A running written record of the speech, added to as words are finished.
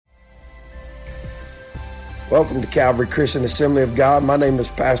Welcome to Calvary Christian Assembly of God. My name is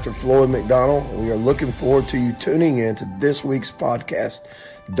Pastor Floyd McDonald, and we are looking forward to you tuning in to this week's podcast.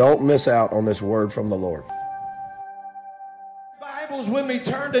 Don't miss out on this word from the Lord. Bibles with me,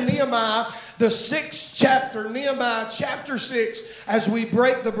 turn to Nehemiah, the 6th chapter, Nehemiah chapter 6, as we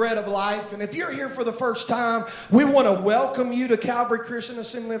break the bread of life. And if you're here for the first time, we want to welcome you to Calvary Christian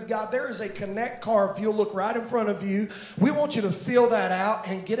Assembly of God. There is a connect card, if you'll look right in front of you. We want you to fill that out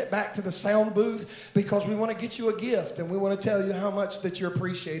and get it back to the sound booth, because we want to get you a gift, and we want to tell you how much that you're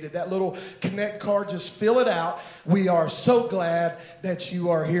appreciated. That little connect card, just fill it out. We are so glad that you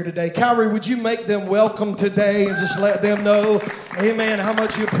are here today. Calvary, would you make them welcome today and just let them know, amen, how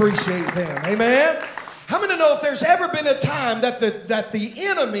much you appreciate them. Amen. How many know if there's ever been a time that the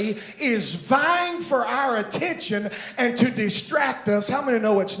enemy is vying for our attention and to distract us, how many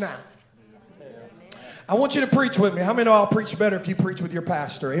know it's now? I want you to preach with me. How many know I'll preach better if you preach with your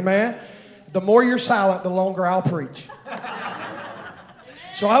pastor? Amen. The more you're silent, the longer I'll preach.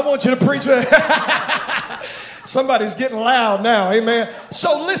 So I want you to preach with Somebody's getting loud now, amen.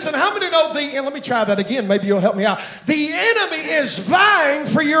 So listen, how many know and let me try that again, maybe you'll help me out. The enemy is vying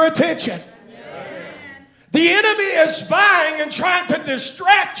for your attention. The enemy is vying and trying to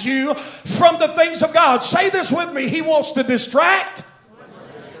distract you from the things of God. Say this with me. He wants to distract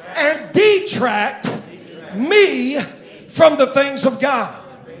and detract me from the things of God.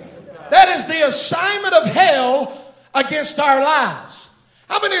 That is the assignment of hell against our lives.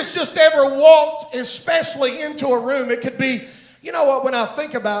 How many has just ever walked, especially into a room? It could be, you know what, when I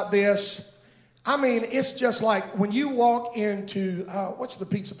think about this, I mean, it's just like when you walk into, what's the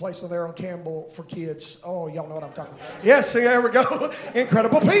pizza place there on Campbell for kids? Oh, y'all know what I'm talking about. Yes, see, there we go.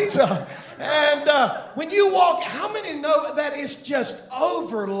 Incredible Pizza. And when you walk, how many know that it's just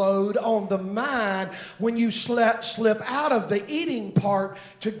overload on the mind when you slip out of the eating part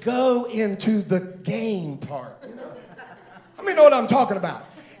to go into the game part? I mean, know what I'm talking about.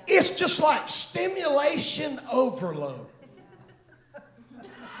 It's just like stimulation overload.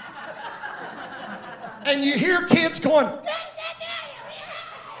 And you hear kids going,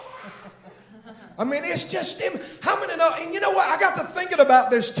 I mean, it's just, how many know? And you know what? I got to thinking about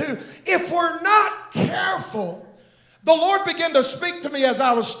this too. If we're not careful, the Lord began to speak to me as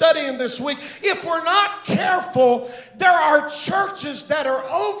I was studying this week. If we're not careful, there are churches that are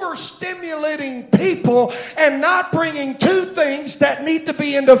overstimulating people and not bringing two things that need to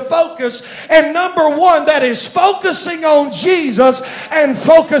be into focus. And number one, that is focusing on Jesus and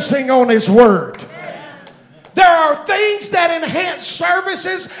focusing on His Word. There are things that enhance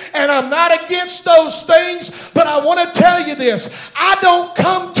services, and I'm not against those things, but I want to tell you this. I don't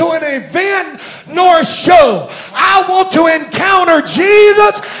come to an event nor a show. I want to encounter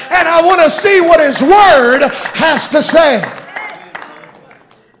Jesus, and I want to see what His Word has to say.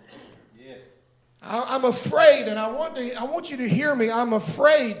 I'm afraid, and I want you to hear me. I'm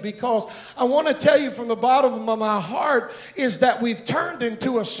afraid because I want to tell you from the bottom of my heart is that we've turned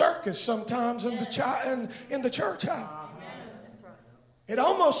into a circus sometimes in the church house. It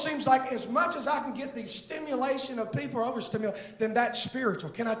almost seems like as much as I can get the stimulation of people overstimulated, then that's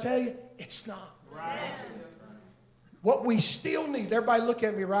spiritual. Can I tell you? It's not. Right. What we still need, everybody look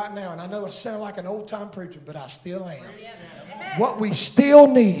at me right now, and I know I sound like an old-time preacher, but I still am. What we still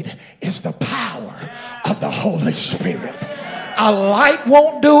need is the power of the Holy Spirit. A light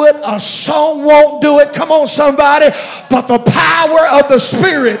won't do it. A song won't do it. Come on, somebody. But the power of the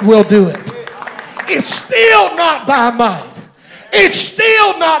Spirit will do it. It's still not by might. It's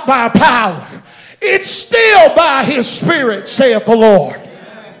still not by power. It's still by His Spirit, saith the Lord.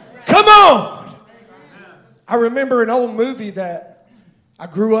 Come on. I remember an old movie that I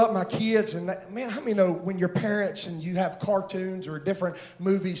grew up, my kids, and man, how many know when your parents and you have cartoons or different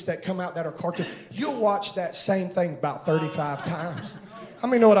movies that come out that are cartoons, you'll watch that same thing about 35 times. How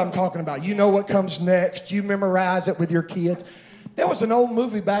many know what I'm talking about? You know what comes next. You memorize it with your kids. There was an old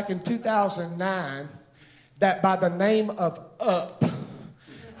movie back in 2009 that by the name of Up.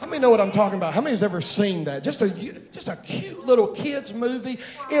 How many know what I'm talking about? How many has ever seen that? Just a cute little kids movie.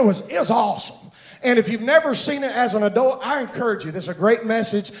 It was awesome. And if you've never seen it as an adult, I encourage you. There's a great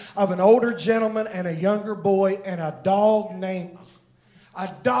message of an older gentleman and a younger boy and a dog named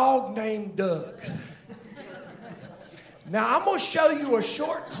Doug. Now, I'm going to show you a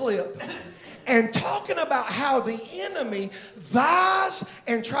short clip and talking about how the enemy vies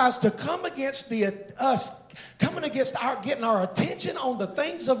and tries to come against us, coming against getting our attention on the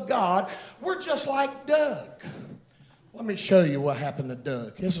things of God. We're just like Doug. Let me show you what happened to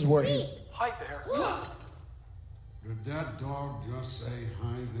Doug. This is where he... Hi there. Did that dog just say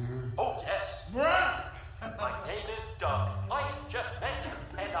hi there? Oh, yes. Bruh! My name is Doug. I just met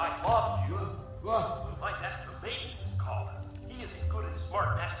you, and I love you. Well, My best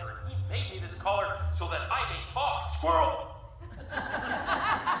smart master, and he made me this collar so that I may talk. Squirrel!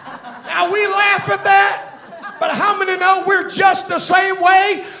 Now we laugh at that, but how many know we're just the same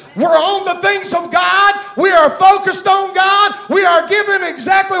way? We're on the things of God. We are focused on God. We are given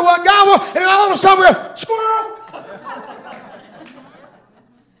exactly what God wants, and all of a sudden we're squirrel.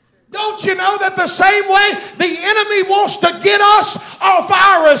 Don't you know that the same way the enemy wants to get us off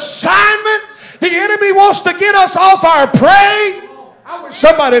our assignment, the enemy wants to get us off our prey? I wish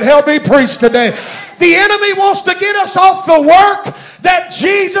somebody would help me preach today. The enemy wants to get us off the work that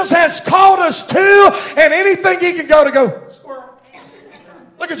Jesus has called us to, and anything he can go, squirrel.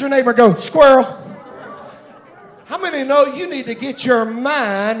 Look at your neighbor, go, squirrel. How many know you need to get your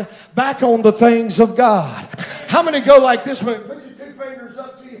mind back on the things of God? How many go like this? Put your two fingers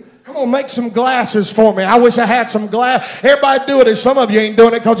up to you. Come on, make some glasses for me. I wish I had some glass. Everybody do it, and some of you ain't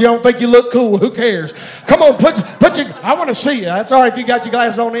doing it because you don't think you look cool. Who cares? Come on, put your, I want to see you. That's all right if you got your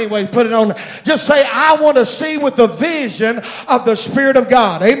glasses on anyway. Put it on. Just say, I want to see with the vision of the Spirit of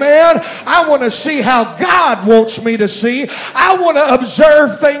God. Amen? I want to see how God wants me to see. I want to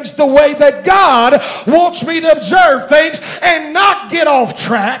observe things the way that God wants me to observe things and not get off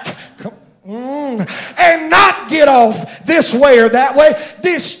track. And not get off this way or that way.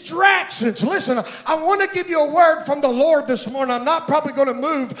 Distractions. Listen, I want to give you a word from the Lord this morning. I'm not probably going to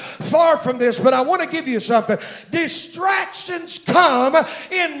move far from this, but I want to give you something. Distractions come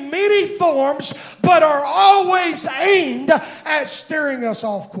in many forms, but are always aimed at steering us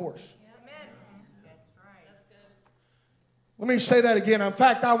off course. Let me say that again. In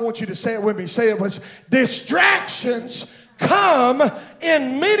fact, I want you to say it with me. Say it was distractions come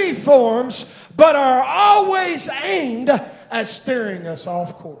in many forms, but are always aimed at steering us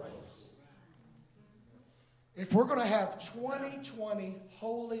off course. If we're going to have 2020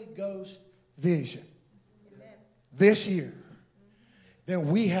 Holy Ghost vision this year, then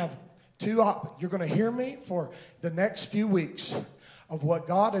we have two options. You're going to hear me for the next few weeks of what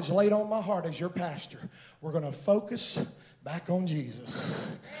God has laid on my heart as your pastor. We're going to focus back on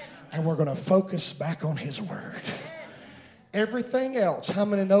Jesus, and we're going to focus back on His Word. Everything else, how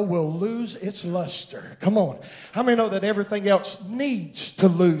many know, will lose its luster? Come on. How many know that everything else needs to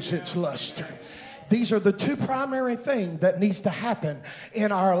lose its luster? These are the two primary things that needs to happen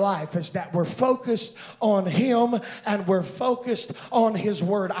in our life, is that we're focused on Him and we're focused on His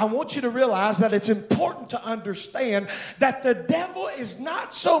Word. I want you to realize that it's important to understand that the devil is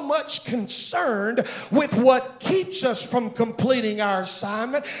not so much concerned with what keeps us from completing our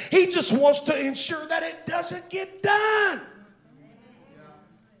assignment. He just wants to ensure that it doesn't get done.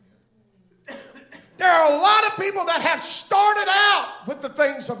 There are a lot of people that have started out with the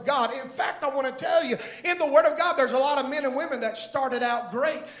things of God. In fact, I want to tell you, in the Word of God, there's a lot of men and women that started out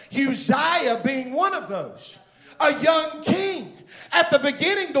great. Uzziah being one of those. A young king. At the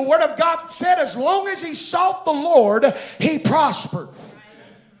beginning, the Word of God said as long as he sought the Lord, he prospered.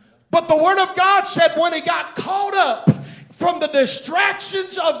 But the Word of God said when he got caught up from the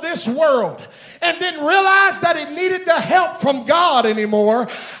distractions of this world and didn't realize that he needed the help from God anymore,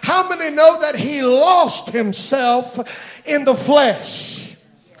 how many know that he lost himself in the flesh?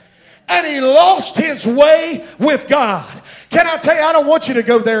 And he lost his way with God. Can I tell you, I don't want you to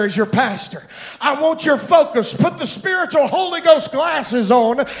go there as your pastor. I want your focus. Put the spiritual Holy Ghost glasses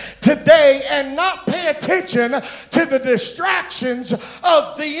on today and not pay attention to the distractions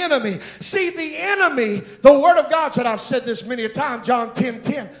of the enemy. See, the enemy, the Word of God said, I've said this many a time, John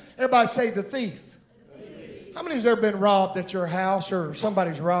 10:10. Everybody say the thief. How many has ever been robbed at your house, or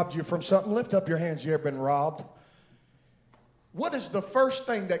somebody's robbed you from something? Lift up your hands. You ever been robbed? What is the first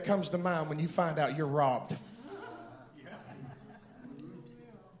thing that comes to mind when you find out you're robbed?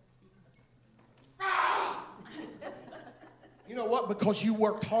 You know what? Because you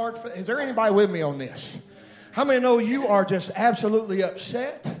worked hard for. Is there anybody with me on this? How many know you are just absolutely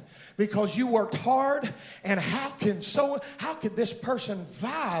upset because you worked hard, and how could this person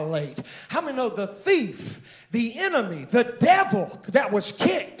violate? How many know the thief, the enemy, the devil that was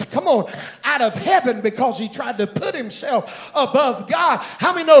kicked, come on, out of heaven because he tried to put himself above God?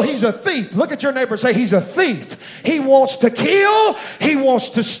 How many know he's a thief? Look at your neighbor and say, he's a thief. He wants to kill, he wants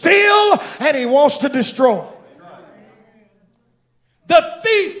to steal, and he wants to destroy. The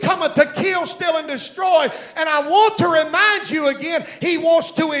thief cometh to kill, steal, and destroy. And I want to remind you again, he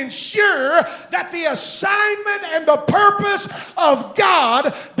wants to ensure that the assignment and the purpose of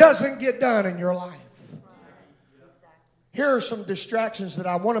God doesn't get done in your life. Here are some distractions that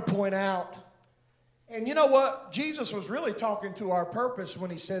I want to point out. And you know what? Jesus was really talking to our purpose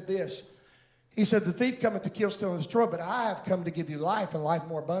when he said this. He said, the thief cometh to kill, steal, and destroy, but I have come to give you life and life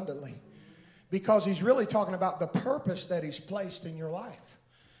more abundantly. because he's really talking about the purpose that he's placed in your life.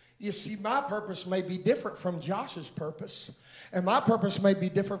 You see, my purpose may be different from Josh's purpose. And my purpose may be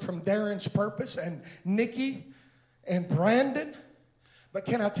different from Darren's purpose and Nikki and Brandon. But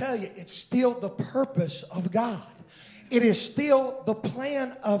can I tell you, it's still the purpose of God. It is still the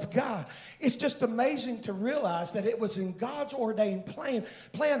plan of God. It's just amazing to realize that it was in God's ordained plan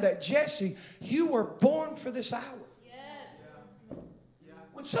that, Jesse, you were born for this hour.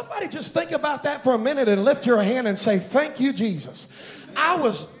 When somebody just think about that for a minute and lift your hand and say, thank you, Jesus. I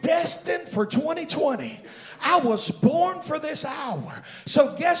was destined for 2020. I was born for this hour.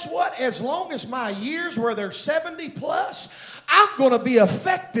 So guess what? As long as my years were they're 70 plus, I'm going to be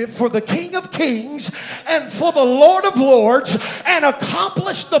effective for the King of Kings and for the Lord of Lords and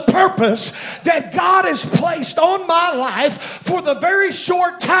accomplish the purpose that God has placed on my life for the very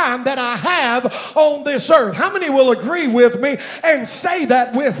short time that I have on this earth. How many will agree with me and say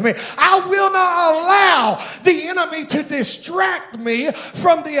that with me? I will not allow the enemy to distract me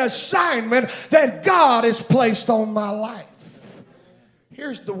from the assignment that God has placed on my life.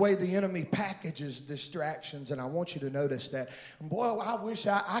 Here's the way the enemy packages distractions, and I want you to notice that. And boy, I wish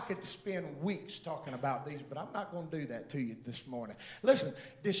I could spend weeks talking about these, but I'm not going to do that to you this morning. Listen,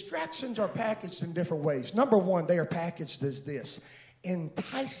 distractions are packaged in different ways. Number one, they are packaged as this: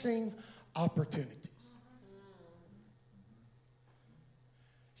 enticing opportunities.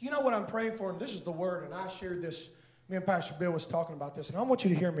 You know what I'm praying for? And this is the word, and I shared this. Me and Pastor Bill was talking about this, and I want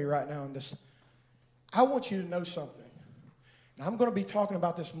you to hear me right now on this. I want you to know something. I'm going to be talking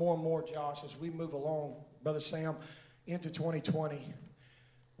about this more and more, Josh, as we move along, Brother Sam, into 2020.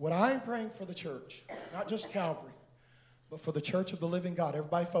 What I am praying for the church, not just Calvary, but for the church of the living God.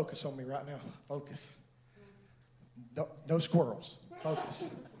 Everybody focus on me right now. Focus. No squirrels.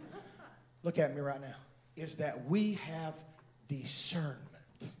 Focus. Look at me right now. Is that we have discernment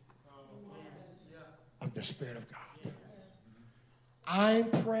of the Spirit of God.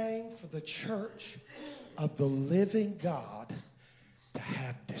 I'm praying for the church of the living God to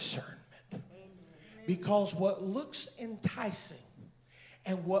have discernment. Because what looks enticing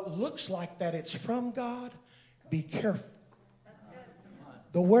and what looks like that it's from God, be careful.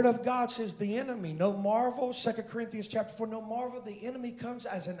 The Word of God says the enemy, no marvel, 2 Corinthians chapter 4, no marvel, the enemy comes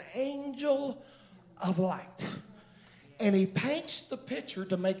as an angel of light. And he paints the picture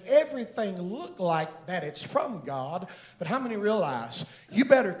to make everything look like that it's from God. But how many realize you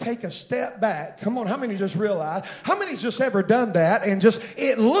better take a step back? Come on, how many just realize? How many's just ever done that and just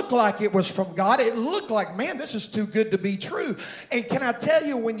it looked like it was from God? It looked like, man, this is too good to be true. And can I tell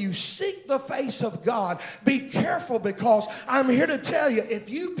you, when you seek the face of God, be careful, because I'm here to tell you, if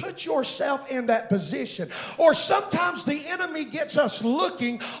you put yourself in that position, or sometimes the enemy gets us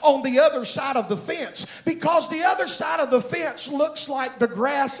looking on the other side of the fence, because the other side of the fence looks like the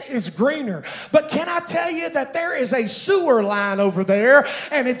grass is greener. But can I tell you that there is a sewer line over there,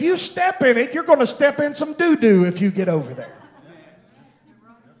 and if you step in it, you're going to step in some doo-doo if you get over there.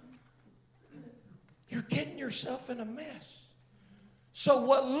 You're getting yourself in a mess. So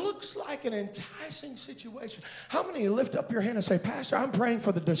what looks like an enticing situation, how many lift up your hand and say, Pastor, I'm praying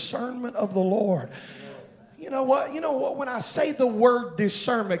for the discernment of the Lord? You know what? When I say the word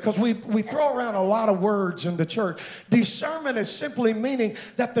discernment, because we throw around a lot of words in the church, discernment is simply meaning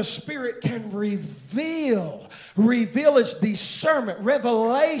that the Spirit can reveal. Reveal is discernment,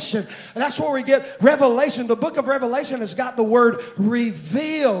 revelation. And that's where we get revelation. The book of Revelation has got the word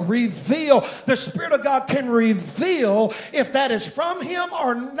reveal. Reveal. The Spirit of God can reveal if that is from Him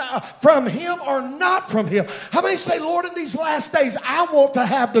or not from Him. How many say, Lord, in these last days, I want to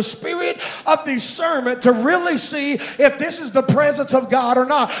have the spirit of discernment to really see if this is the presence of God or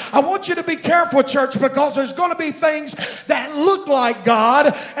not. I want you to be careful, church, because there's going to be things that look like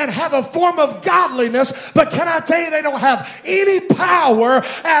God and have a form of godliness, but can I tell you, they don't have any power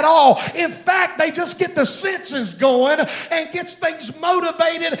at all. In fact, they just get the senses going and gets things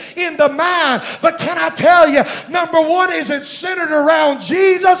motivated in the mind. But can I tell you, number one is it's centered around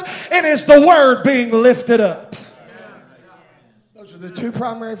Jesus and is the Word being lifted up. Those are the two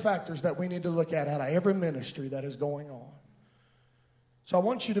primary factors that we need to look at out of every ministry that is going on. So I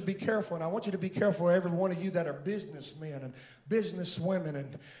want you to be careful, and I want you to be careful, every one of you that are businessmen and businesswomen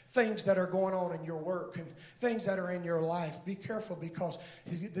and things that are going on in your work and things that are in your life. Be careful, because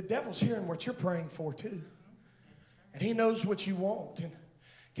the devil's hearing what you're praying for too. And he knows what you want. And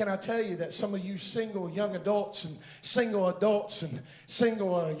can I tell you that some of you single young adults and single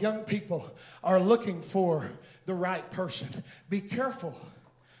young people are looking for the right person. Be careful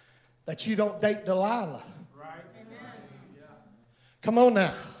that you don't date Delilah. Come on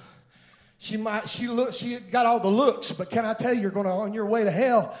now. She got all the looks, but can I tell you, you're on your way to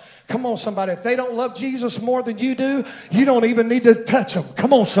hell. Come on, somebody. If they don't love Jesus more than you do, you don't even need to touch them.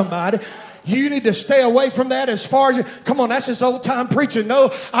 Come on, somebody. You need to stay away from that as far as you. Come on, that's just old time preaching.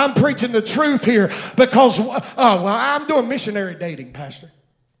 No, I'm preaching the truth here because, I'm doing missionary dating, Pastor.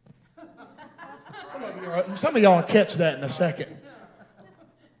 Some of y'all will catch that in a second.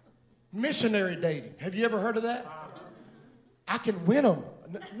 Missionary dating. Have you ever heard of that? I can win them.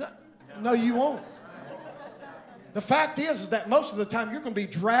 No, you won't. The fact is that most of the time you're going to be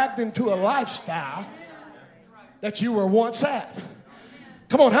dragged into a lifestyle that you were once at.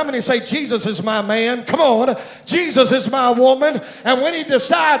 Come on, how many say Jesus is my man? Come on, Jesus is my woman. And when he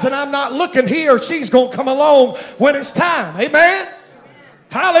decides and I'm not looking, he or she's going to come along when it's time. Amen?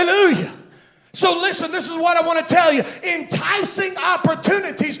 Hallelujah. So listen, this is what I want to tell you. Enticing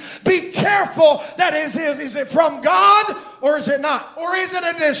opportunities, be careful that is it from God or is it not? Or is it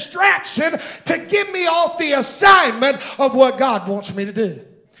a distraction to get me off the assignment of what God wants me to do?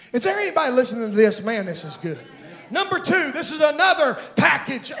 Is there anybody listening to this? Man, this is good. Number 2, this is another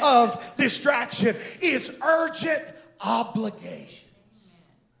package of distraction, is urgent obligations.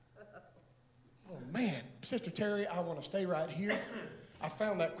 Oh man, Sister Terry, I want to stay right here. I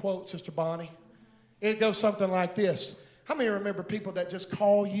found that quote, Sister Bonnie. It goes something like this. How many remember people that just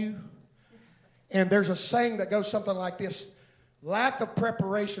call you? And there's a saying that goes something like this. Lack of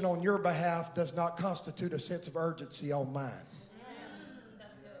preparation on your behalf does not constitute a sense of urgency on mine.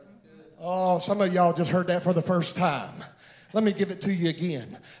 Oh, some of y'all just heard that for the first time. Let me give it to you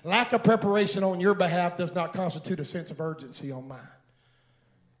again. Lack of preparation on your behalf does not constitute a sense of urgency on mine.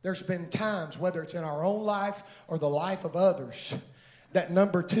 There's been times, whether it's in our own life or the life of others, that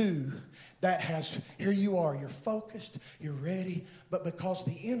number 2, that has, here you are, you're focused, you're ready, but because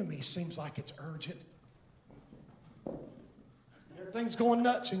the enemy seems like it's urgent, everything's going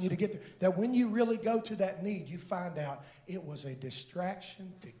nuts in you to get there, that when you really go to that need, you find out it was a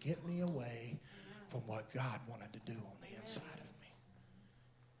distraction to get me away from what God wanted to do on the inside of me.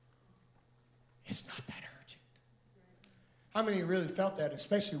 It's not that urgent. How many really felt that,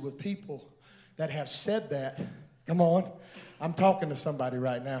 especially with people that have said that? Come on, I'm talking to somebody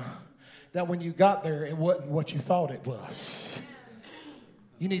right now. That when you got there, it wasn't what you thought it was.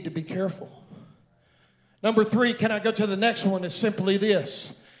 You need to be careful. Number 3, can I go to the next one? It's simply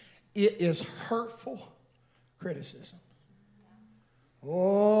this. It is hurtful criticism.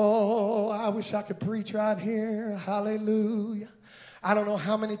 Oh, I wish I could preach right here. Hallelujah. I don't know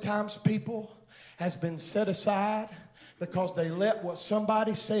how many times people has been set aside because they let what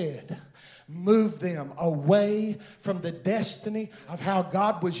somebody said move them away from the destiny of how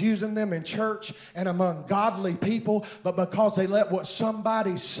God was using them in church and among godly people, but because they let what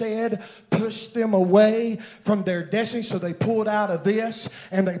somebody said push them away from their destiny, so they pulled out of this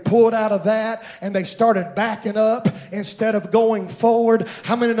and they pulled out of that and they started backing up instead of going forward.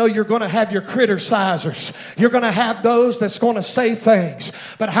 How many know you're going to have your criticizers? You're going to have those that's going to say things,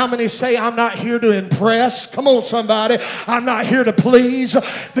 but how many say, I'm not here to impress? Come on, somebody. I'm not here to please.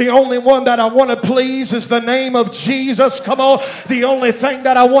 The only one that I want to please is the name of Jesus. Come on. The only thing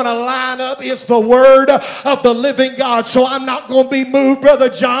that I want to line up is the word of the living God. So I'm not going to be moved, Brother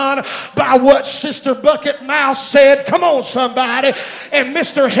John, by what Sister Bucket Mouth said. Come on, somebody. And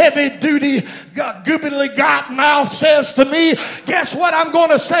Mr. Heavy Duty Goobly Got Mouth says to me, guess what I'm going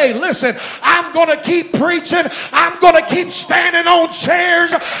to say? Listen, I'm going to keep preaching. I'm going to keep standing on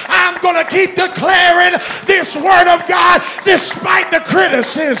chairs. I'm going to keep declaring this word of God despite the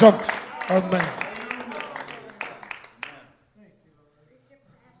criticism of man.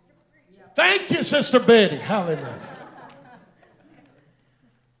 Thank you, Sister Betty. Hallelujah.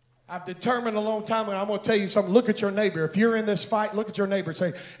 I've determined a long time, and I'm going to tell you something. Look at your neighbor. If you're in this fight, look at your neighbor and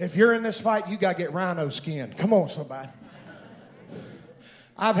say, if you're in this fight, you got to get rhino skin. Come on, somebody.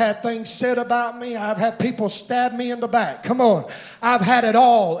 I've had things said about me. I've had people stab me in the back. Come on. I've had it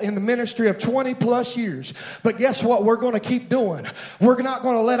all in the ministry of 20 plus years. But guess what we're going to keep doing? We're not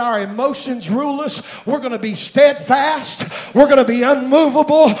going to let our emotions rule us. We're going to be steadfast. We're going to be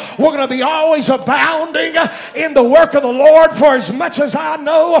unmovable. We're going to be always abounding in the work of the Lord. For as much as I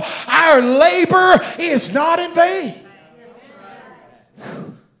know, our labor is not in vain.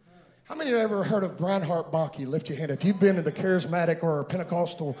 How many of you have ever heard of Reinhard Bonnke? Lift your hand. If you've been in the charismatic or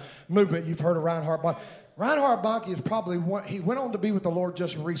Pentecostal movement, you've heard of Reinhard Bonnke. Reinhard Bonnke is probably one, he went on to be with the Lord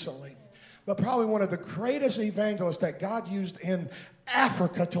just recently. but probably one of the greatest evangelists that God used in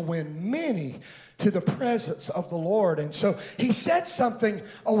Africa to win many to the presence of the Lord. And so he said something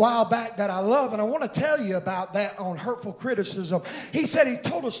a while back that I love, and I want to tell you about that on hurtful criticism. He said he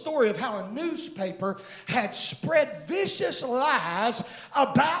told a story of how a newspaper had spread vicious lies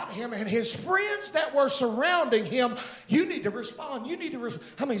about him, and his friends that were surrounding him. You need to respond. You need to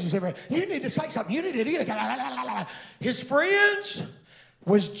how many of you say, you need to say something. You need to eat it. His friends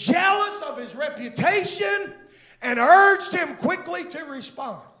was jealous of his reputation and urged him quickly to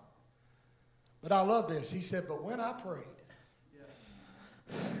respond. But I love this. He said, but when I prayed.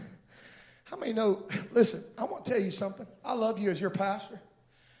 How many know, listen, I want to tell you something. I love you as your pastor.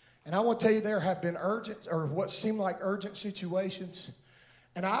 And I want to tell you there have been urgent or what seemed like urgent situations.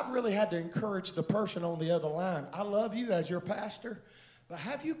 And I've really had to encourage the person on the other line. I love you as your pastor. But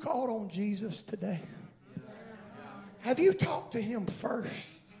have you called on Jesus today? Have you talked to him first?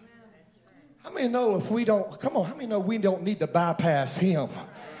 How many know if we don't, come on, how many know we don't need to bypass him?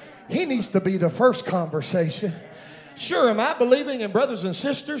 He needs to be the first conversation. Sure, am I believing in brothers and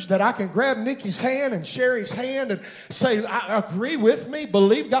sisters that I can grab Nikki's hand and Sherry's hand and say, I agree with me,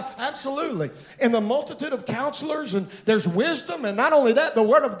 believe God? Absolutely. In the multitude of counselors, and there's wisdom, and not only that, the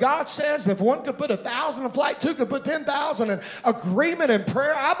Word of God says if one could put 1,000 in flight, two could put 10,000 in agreement and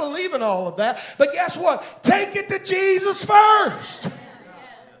prayer. I believe in all of that. But guess what? Take it to Jesus first.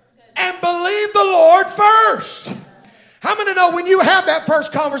 And believe the Lord first. How many know when you have that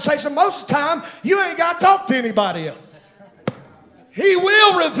first conversation, most of the time, you ain't got to talk to anybody else. He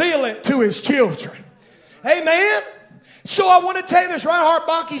will reveal it to his children. Amen? So I want to tell you this. Reinhard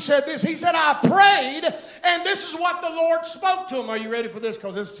Bonnke said this. He said, I prayed, and this is what the Lord spoke to him. Are you ready for this?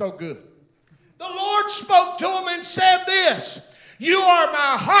 Because this is so good. The Lord spoke to him and said this. You are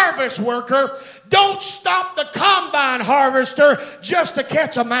my harvest worker. Don't stop the combine harvester just to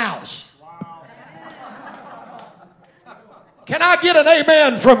catch a mouse. Can I get an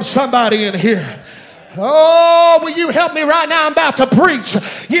amen from somebody in here? Oh, will you help me right now? I'm about to preach.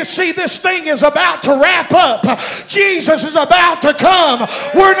 You see, this thing is about to wrap up. Jesus is about to come.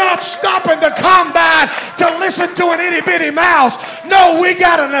 We're not stopping the combine to listen to an itty-bitty mouse. No, we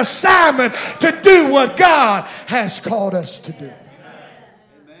got an assignment to do what God has called us to do.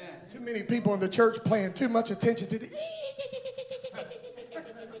 Too many people in the church paying too much attention to the...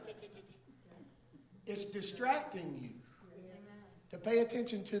 It's distracting you to pay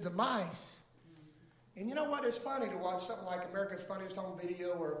attention to the mice. And you know what? It's funny to watch something like America's Funniest Home Video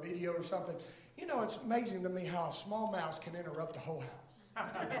or a video or something. You know, it's amazing to me how a small mouse can interrupt the whole house.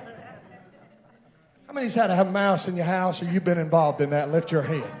 How many's had a mouse in your house or you've been involved in that? Lift your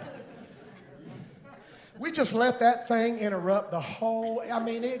hand. We just let that thing interrupt the whole,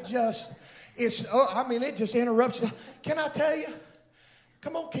 it just interrupts. Can I tell you?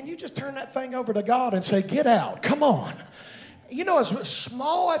 Come on, can you just turn that thing over to God and say, get out, come on. You know, as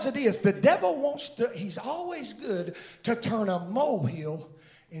small as it is, the devil he's always good to turn a molehill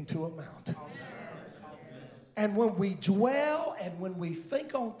into a mountain. And when we dwell and when we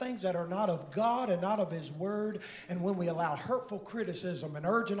think on things that are not of God and not of his word, and when we allow hurtful criticism and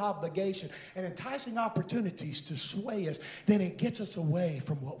urgent obligation and enticing opportunities to sway us, then it gets us away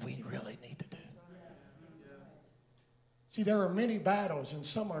from what we really need to do. See, there are many battles and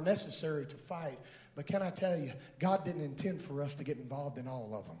some are necessary to fight. But can I tell you, God didn't intend for us to get involved in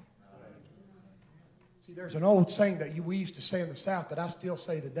all of them. See, there's an old saying that we used to say in the South that I still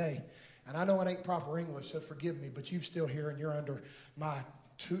say today. And I know it ain't proper English, so forgive me, but you're still here and you're under my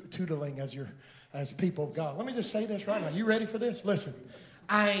tuteling as people of God. Let me just say this right now. You ready for this? Listen,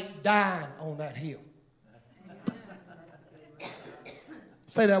 I ain't dying on that hill.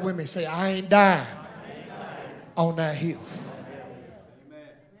 Say that with me. Say, I ain't dying on that hill.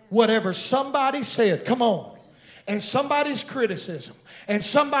 Whatever somebody said, come on, and somebody's criticism, and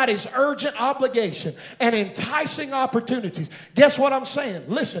somebody's urgent obligation, and enticing opportunities. Guess what I'm saying?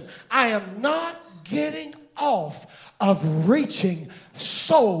 Listen, I am not getting off of reaching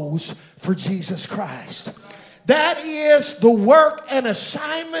souls for Jesus Christ. That is the work and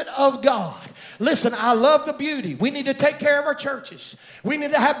assignment of God. Listen, I love the beauty. We need to take care of our churches. We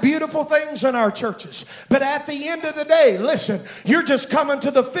need to have beautiful things in our churches. But at the end of the day, listen, you're just coming to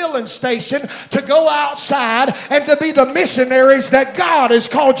the filling station to go outside and to be the missionaries that God has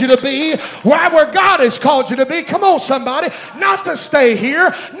called you to be. Where God has called you to be. Come on, somebody. Not to stay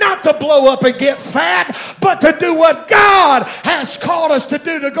here, not to blow up and get fat, but to do what God has called us to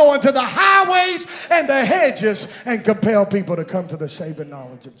do, to go into the highways and the hedges and compel people to come to the saving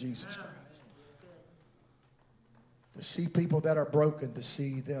knowledge of Jesus Christ. To see people that are broken, to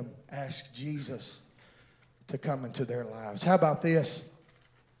see them ask Jesus to come into their lives. How about this?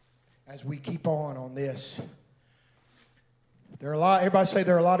 as we keep on this. Everybody say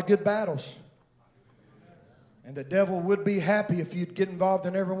there are a lot of good battles. And the devil would be happy if you'd get involved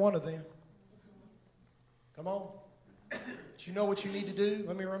in every one of them. Come on. But you know what you need to do?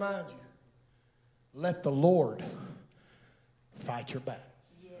 Let me remind you. Let the Lord fight your battle.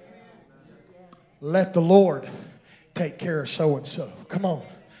 Let the Lord take care of so-and-so. Come on.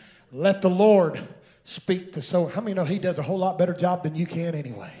 Let the Lord speak to so. How many know he does a whole lot better job than you can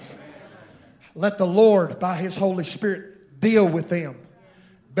anyways? Let the Lord, by his Holy Spirit, deal with them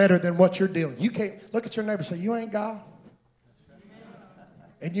better than what you're dealing. You can't look at your neighbor and say, you ain't God.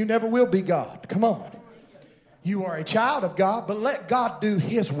 And you never will be God. Come on. You are a child of God, but let God do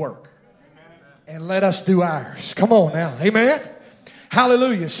his work. And let us do ours. Come on now. Amen.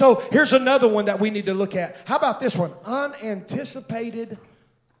 Hallelujah. So here's another one that we need to look at. How about this one? Unanticipated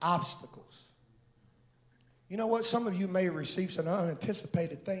obstacles. You know what? Some of you may receive some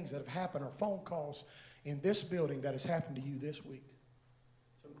unanticipated things that have happened or phone calls in this building that has happened to you this week.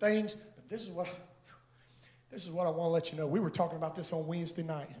 Some things, but this is what I want to let you know. We were talking about this on Wednesday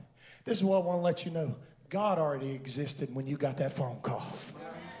night. This is what I want to let you know. God already existed when you got that phone call.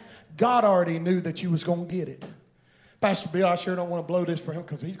 God already knew that you was going to get it. Pastor Bill, I sure don't want to blow this for him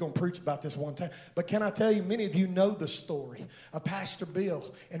because he's going to preach about this one time. But can I tell you, many of you know the story of Pastor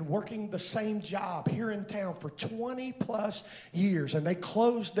Bill and working the same job here in town for 20 plus years, and they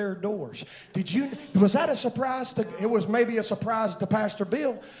closed their doors. Was that a surprise? It was maybe a surprise to Pastor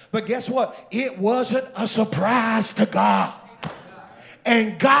Bill, but guess what? It wasn't a surprise to God.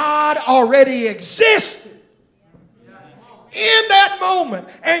 And God already exists in that moment.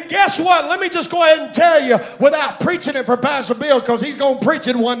 And guess what? Let me just go ahead and tell you without preaching it for Pastor Bill because he's going to preach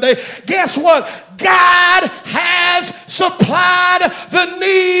it one day. Guess what? God has supplied the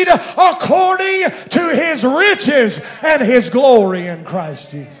need according to his riches and his glory in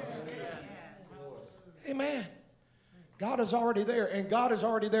Christ Jesus. Amen. God is already there, and God is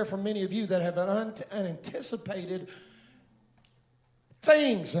already there for many of you that have unanticipated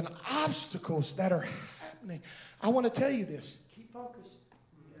things and obstacles that are happening. I want to tell you this. Keep focused.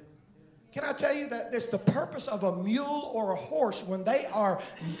 Can I tell you that it's the purpose of a mule or a horse when they are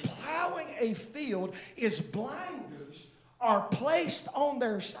plowing a field is blinders are placed on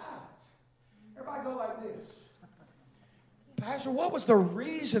their sides. Everybody go like this. Pastor, what was the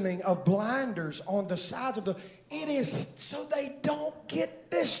reasoning of blinders on the sides of the... It is so they don't get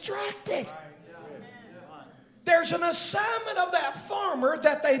distracted. There's an assignment of that farmer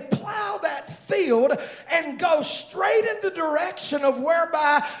that they plow that field and go straight in the direction of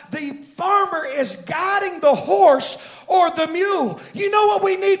whereby the farmer is guiding the horse or the mule. You know what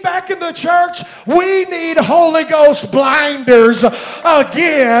we need back in the church? We need Holy Ghost blinders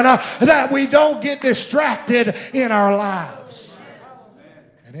again that we don't get distracted in our lives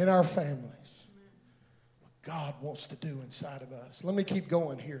and in our families. What God wants to do inside of us. Let me keep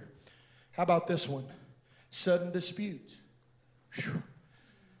going here. How about this one? Sudden disputes. Whew.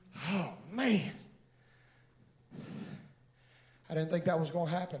 Oh, man. I didn't think that was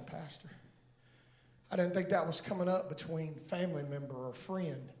going to happen, Pastor. I didn't think that was coming up between family member or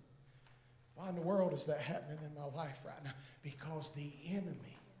friend. Why in the world is that happening in my life right now? Because the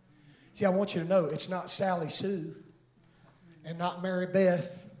enemy. See, I want you to know it's not Sally Sue and not Mary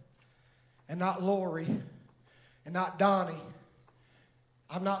Beth and not Lori and not Donnie.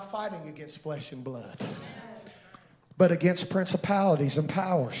 I'm not fighting against flesh and blood, but against principalities and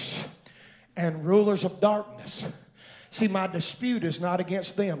powers and rulers of darkness. See, my dispute is not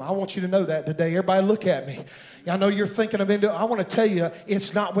against them. I want you to know that today. Everybody look at me. I know you're thinking of I want to tell you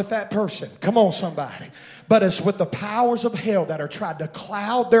it's not with that person. Come on, somebody. But it's with the powers of hell that are trying to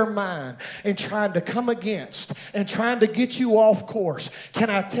cloud their mind and trying to come against and trying to get you off course. Can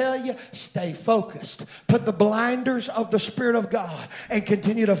I tell you? Stay focused. Put the blinders of the Spirit of God and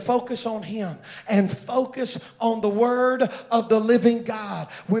continue to focus on Him and focus on the Word of the living God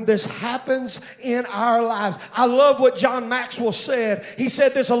when this happens in our lives. I love what John Maxwell said. He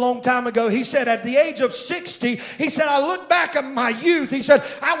said this a long time ago. He said at the age of 60, he said, I look back at my youth. He said,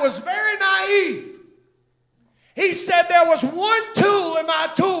 I was very naive. He said there was one tool in my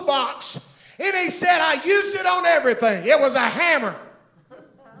toolbox, and he said I used it on everything. It was a hammer.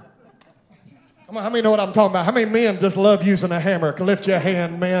 Come on, how many know what I'm talking about? How many men just love using a hammer? Lift your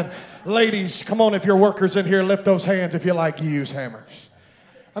hand, man. Ladies, come on, if you're workers in here, lift those hands if you like to use hammers.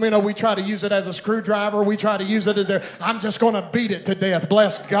 I mean, we try to use it as a screwdriver. We try to use it as I'm just going to beat it to death.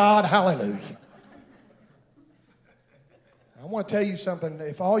 Bless God. Hallelujah. I want to tell you something.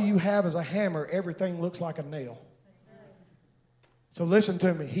 If all you have is a hammer, everything looks like a nail. So listen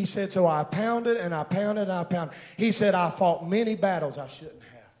to me. He said, so I pounded and I pounded and I pounded. He said, I fought many battles I shouldn't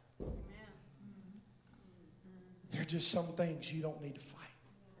have. just some things you don't need to fight.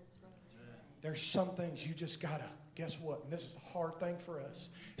 There's some things you just got to, guess what? And this is the hard thing for us,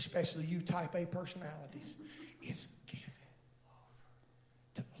 especially you type A personalities, is give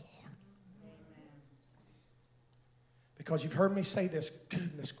it to the Lord. Because you've heard me say this,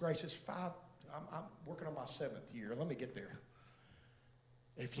 goodness gracious, I'm working on my 7th year. Let me get there.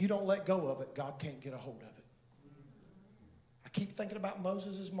 If you don't let go of it, God can't get a hold of it. I keep thinking about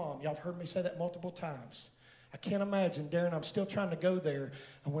Moses' mom. Y'all have heard me say that multiple times. I can't imagine, Darren, I'm still trying to go there.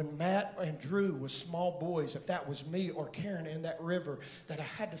 And when Matt and Drew was small boys, if that was me or Karen in that river, that I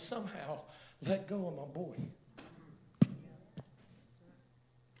had to somehow let go of my boy.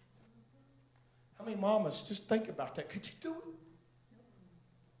 How many mamas just think about that? Could you do it?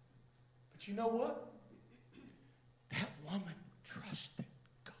 But you know what? That woman trusted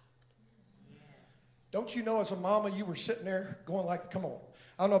God. Don't you know as a mama you were sitting there going like, come on.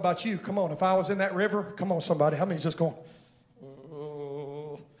 I don't know about you. Come on. If I was in that river, come on somebody. How many's just going,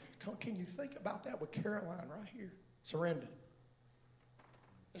 oh. Can you think about that with Caroline right here? Surrender.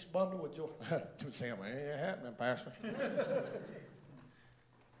 This bundle with joy. To Sam, it ain't happening, Pastor.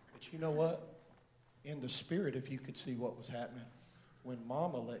 But you know what? In the spirit, if you could see what was happening, when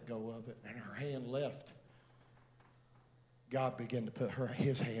Mama let go of it and her hand left, God began to put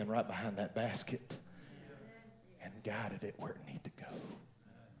his hand right behind that basket and guided it where it needed to go.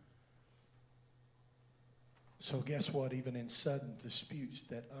 So guess what? Even in sudden disputes,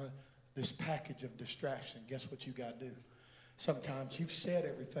 this package of distraction, guess what you got to do? Sometimes you've said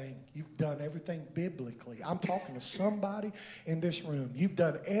everything. You've done everything biblically. I'm talking to somebody in this room. You've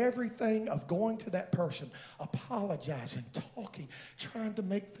done everything of going to that person, apologizing, talking, trying to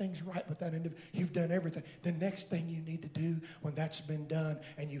make things right with that individual. You've done everything. The next thing you need to do when that's been done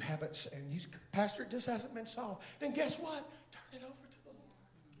and you haven't, and you, Pastor, it just hasn't been solved, then guess what? Turn it over to the Lord.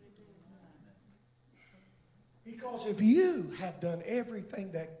 Because if you have done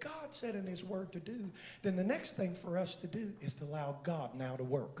everything that God said in His Word to do, then the next thing for us to do is to allow God now to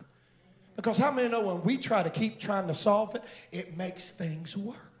work. Because how many know when we try to keep trying to solve it, it makes things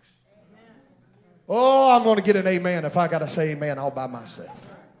worse? Amen. Oh, I'm going to get an amen if I got to say amen all by myself.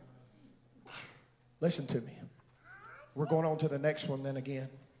 Listen to me. We're going on to the next one then again.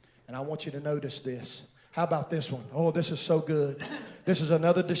 And I want you to notice this. How about this one? Oh, this is so good. This is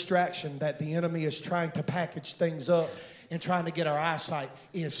another distraction that the enemy is trying to package things up and trying to get our eyesight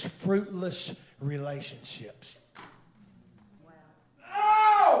is fruitless relationships. Wow.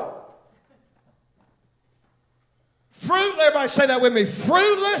 Oh! Everybody say that with me.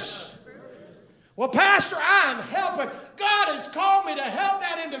 Fruitless. Well, Pastor, I'm helping. God has called me to help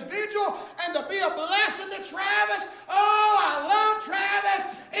that individual and to be a blessing to Travis. Oh, I love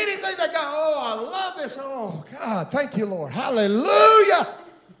Travis. Anything that God, oh, I love this. Oh, God, thank you, Lord. Hallelujah.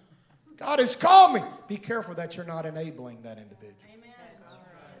 God has called me. Be careful that you're not enabling that individual. Amen.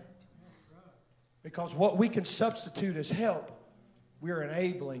 Because what we can substitute as help, we're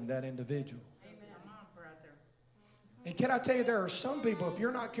enabling that individual. And can I tell you, there are some people, if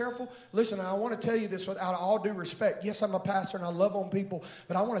you're not careful, listen, I want to tell you this without all due respect. Yes, I'm a pastor and I love on people,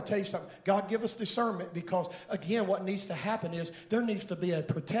 but I want to tell you something. God, give us discernment because, again, what needs to happen is there needs to be a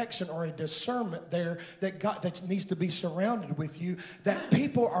protection or a discernment there that needs to be surrounded with you, that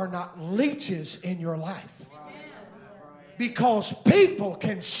people are not leeches in your life. Because people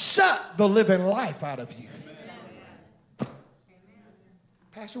can suck the living life out of you.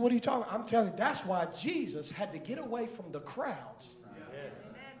 Pastor, what are you talking about? I'm telling you, that's why Jesus had to get away from the crowds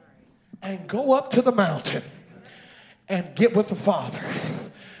and go up to the mountain and get with the Father.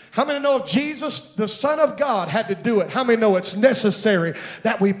 How many know if Jesus, the Son of God, had to do it? How many know it's necessary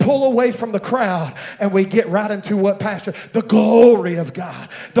that we pull away from the crowd and we get right into what, Pastor? The glory of God,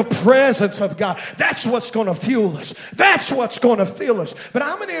 the presence of God. That's what's going to fuel us. That's what's going to fill us. But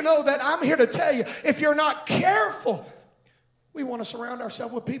how many know that I'm here to tell you, if you're not careful, we want to surround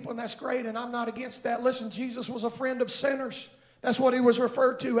ourselves with people, and that's great, and I'm not against that. Listen, Jesus was a friend of sinners. That's what He was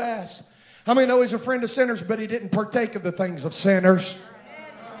referred to as. How many know He's a friend of sinners, but He didn't partake of the things of sinners?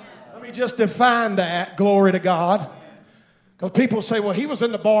 Let me just define that. Glory to God. Because people say, well, He was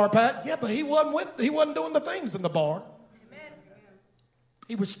in the bar, Pat. Yeah, but He wasn't doing the things in the bar.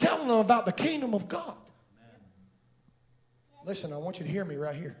 He was telling them about the kingdom of God. Listen, I want you to hear me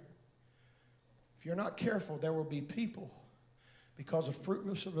right here. If you're not careful, there will be people, because of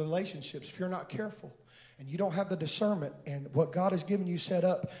fruitless relationships, if you're not careful and you don't have the discernment and what God has given you set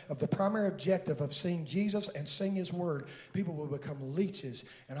up of the primary objective of seeing Jesus and seeing His Word, people will become leeches.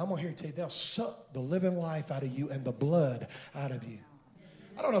 And I'm going to tell you, they'll suck the living life out of you and the blood out of you.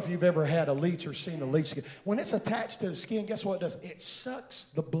 I don't know if you've ever had a leech or seen a leech. When it's attached to the skin, guess what it does? It sucks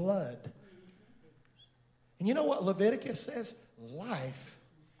the blood. And you know what Leviticus says? Life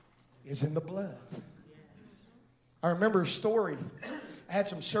is in the blood. I remember a story. I had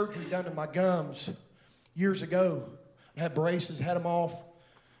some surgery done in my gums years ago. I had braces, had them off.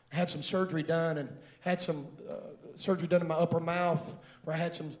 I had some surgery done and had some surgery done in my upper mouth where I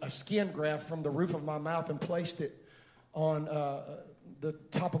had a skin graft from the roof of my mouth and placed it on the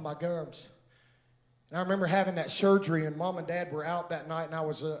top of my gums. And I remember having that surgery, and Mom and Dad were out that night, and I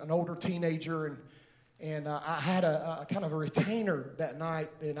was an older teenager, and I had a kind of a retainer that night,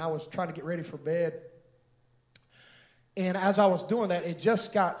 and I was trying to get ready for bed. And as I was doing that, it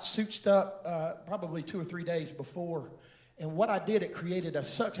just got sutured up probably 2 or 3 days before. And what I did, it created a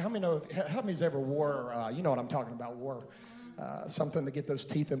suction. How many's ever wore, you know what I'm talking about, wore something to get those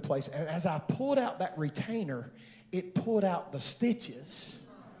teeth in place. And as I pulled out that retainer, it pulled out the stitches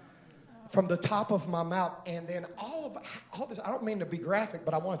from the top of my mouth. And then all this, I don't mean to be graphic,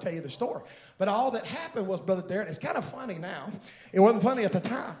 but I want to tell you the story. But all that happened was, Brother Darren, it's kind of funny now. It wasn't funny at the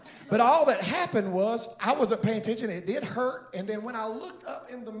time. But all that happened was I wasn't paying attention. It did hurt. And then when I looked up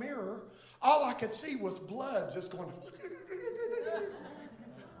in the mirror, all I could see was blood just going.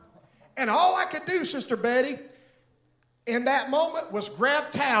 And all I could do, Sister Betty, in that moment was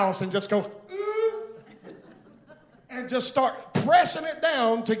grab towels and just go, and just start pressing it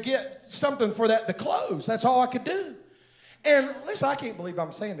down to get something for that to close. That's all I could do. And listen, I can't believe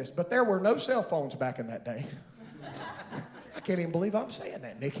I'm saying this, but there were no cell phones back in that day. I can't even believe I'm saying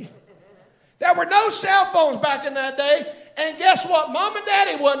that, Nikki. There were no cell phones back in that day. And guess what? Mom and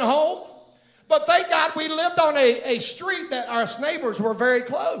Daddy wasn't home. But thank God we lived on a street that our neighbors were very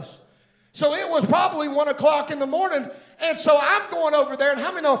close. So it was probably 1 o'clock in the morning. And so I'm going over there. And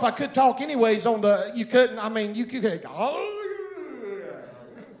how many know if I could talk anyways you couldn't, you could.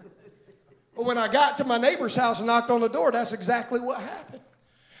 But when I got to my neighbor's house and knocked on the door, that's exactly what happened.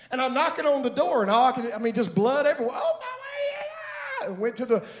 And I'm knocking on the door and just blood everywhere. Oh, my God. I went to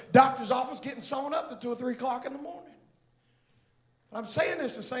the doctor's office getting sewn up to 2 or 3 o'clock in the morning. I'm saying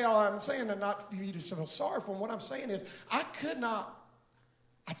this to say all I'm saying, and not for you to feel sorry for them. What I'm saying is I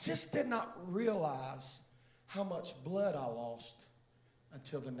just did not realize how much blood I lost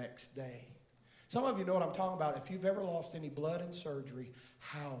until the next day. Some of you know what I'm talking about. If you've ever lost any blood in surgery,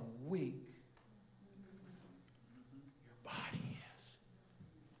 how weak your body is.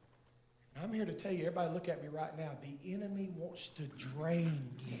 And I'm here to tell you, everybody look at me right now. The enemy wants to drain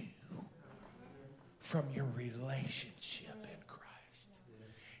you from your relationship in Christ.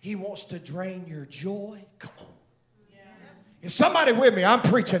 He wants to drain your joy. Come on. Is somebody with me? I'm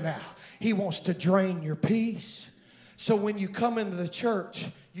preaching now. He wants to drain your peace. So when you come into the church,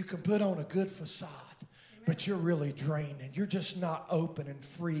 you can put on a good facade, but you're really drained and you're just not open and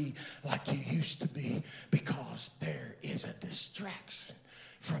free like you used to be because there is a distraction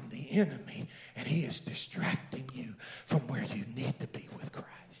from the enemy and he is distracting you from where you need to be with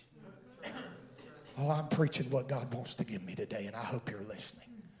Christ. Oh, I'm preaching what God wants to give me today, and I hope you're listening.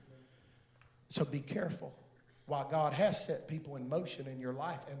 So be careful. While God has set people in motion in your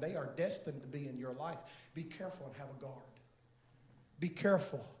life, and they are destined to be in your life, be careful and have a guard. Be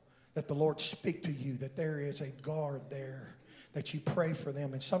careful that the Lord speak to you, that there is a guard there, that you pray for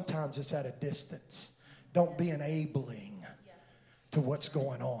them, and sometimes it's at a distance. Don't be enabling to what's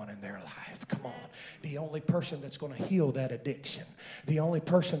going on in their life. Come on. The only person that's going to heal that addiction, the only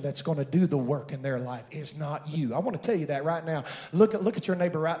person that's going to do the work in their life is not you. I want to tell you that right now. Look at your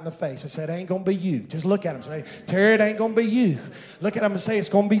neighbor right in the face and say, it ain't going to be you. Just look at him and say, Terry, it ain't going to be you. Look at him and say, it's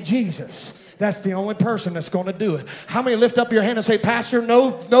going to be Jesus. That's the only person that's going to do it. How many lift up your hand and say, Pastor,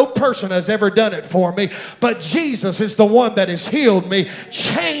 no person has ever done it for me, but Jesus is the one that has healed me,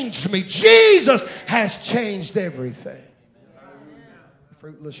 changed me. Jesus has changed everything.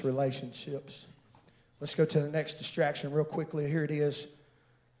 Fruitless relationships. Let's go to the next distraction real quickly. Here it is.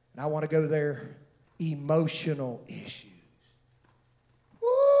 And I want to go there. Emotional issues. Woo!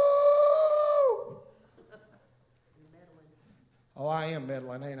 Oh, I am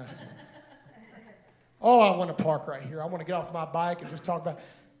meddling, ain't I? Oh, I want to park right here. I want to get off my bike and just talk about.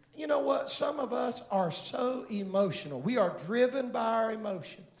 You know what? Some of us are so emotional. We are driven by our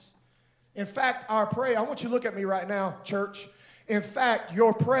emotions. In fact, our prayer, I want you to look at me right now, church. In fact,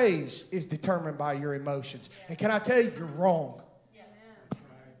 your praise is determined by your emotions. And can I tell you, you're wrong.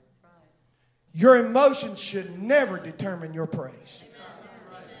 Your emotions should never determine your praise.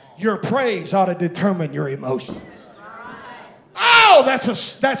 Your praise ought to determine your emotions. Oh, Oh, that's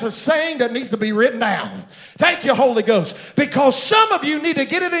a saying that needs to be written down. Thank you, Holy Ghost. Because some of you need to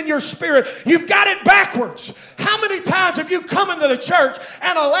get it in your spirit. You've got it backwards. How many times have you come into the church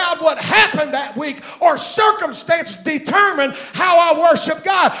and allowed what happened that week or circumstance determine how I worship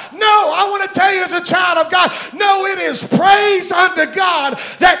God? No, I want to tell you as a child of God, no, it is praise unto God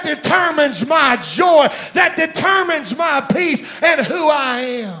that determines my joy, that determines my peace and who I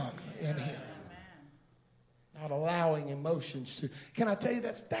am in Him. Not allowing emotions to. Can I tell you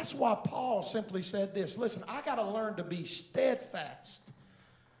that's why Paul simply said this. Listen, I got to learn to be steadfast,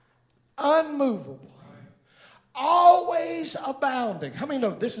 unmovable, always abounding. How many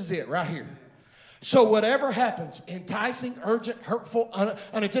know this is it right here? So whatever happens, enticing, urgent, hurtful,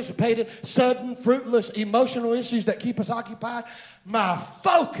 unanticipated, sudden, fruitless, emotional issues that keep us occupied, my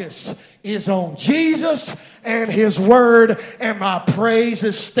focus is on Jesus and His Word, and my praise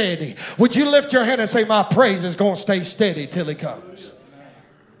is steady. Would you lift your hand and say, my praise is going to stay steady till He comes?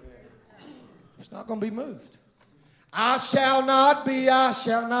 It's not going to be moved. I shall not be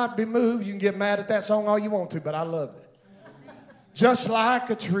moved. You can get mad at that song all you want to, but I love it. Just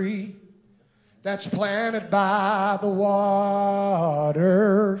like a tree that's planted by the waters,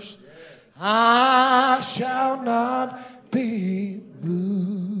 I shall not be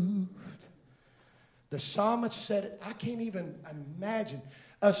moved. The psalmist said it. I can't even imagine.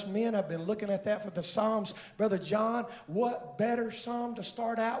 Us men have been looking at that for the Psalms. Brother John, what better psalm to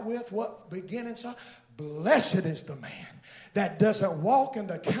start out with? What beginning psalm? Blessed is the man that doesn't walk in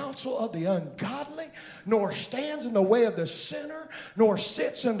the counsel of the ungodly, nor stands in the way of the sinner, nor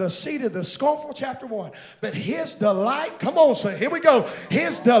sits in the seat of the scornful. Chapter 1. But his delight, come on, say, here we go.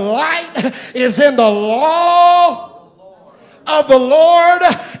 His delight is in the law of the Lord,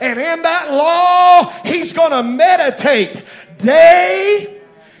 and in that law he's going to meditate day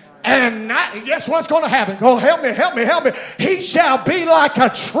and night. And guess what's going to happen? Oh, help me. He shall be like a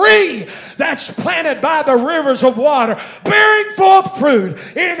tree that's planted by the rivers of water, bearing forth fruit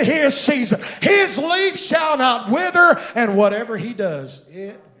in his season. His leaf shall not wither, and whatever he does,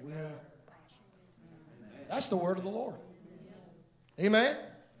 it will prosper. That's the word of the Lord. Amen?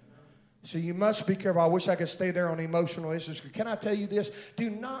 So you must be careful. I wish I could stay there on emotional issues. Can I tell you this? Do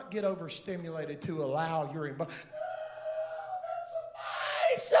not get overstimulated to allow your emotions.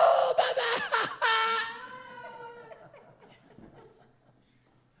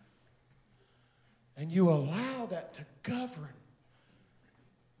 And you allow that to govern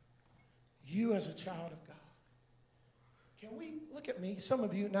you as a child of God. Can we look at me? Some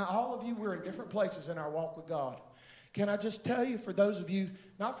of you, now all of you, we're in different places in our walk with God. Can I just tell you, for those of you,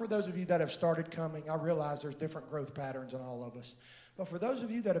 not for those of you that have started coming, I realize there's different growth patterns in all of us. But for those of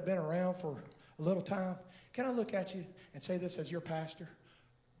you that have been around for a little time, can I look at you and say this as your pastor?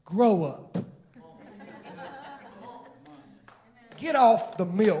 Grow up. Get off the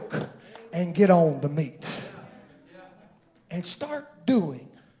milk and get on the meat. And start doing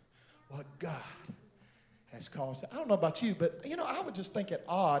what God has caused. I don't know about you, but I would just think it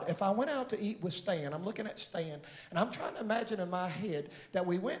odd if I went out to eat with Stan. I'm looking at Stan, and I'm trying to imagine in my head that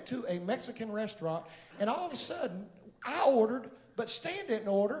we went to a Mexican restaurant, and all of a sudden I ordered, but Stan didn't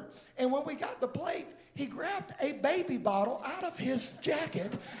order. And when we got the plate, he grabbed a baby bottle out of his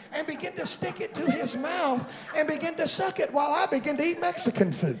jacket and began to stick it to his mouth and began to suck it while I began to eat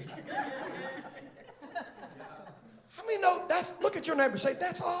Mexican food. I mean, no, look at your neighbor and say,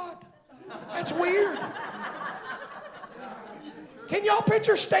 that's odd. That's weird. Can y'all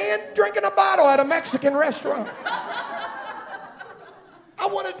picture Stan drinking a bottle at a Mexican restaurant? I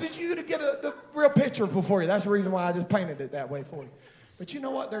wanted you to get the real picture before you. That's the reason why I just painted it that way for you. But you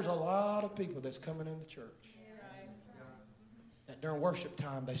know what? There's a lot of people that's coming in the church that during worship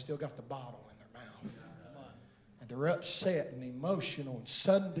time, they still got the bottle in their mouth. And they're upset and emotional and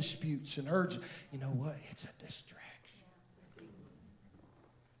sudden disputes and urgent. You know what? It's a distraction.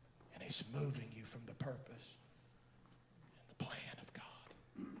 And it's moving you from the purpose and the plan of God.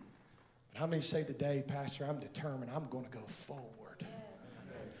 But how many say today, Pastor, I'm determined I'm going to go forward.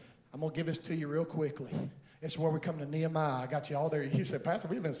 I'm going to give this to you real quickly. It's where we come to Nehemiah. I got you all there. You said, Pastor,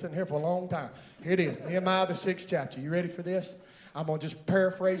 we've been sitting here for a long time. Here it is, Nehemiah, the 6th chapter. You ready for this? I'm going to just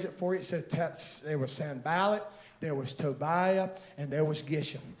paraphrase it for you. It said there was Sanballat, there was Tobiah, and there was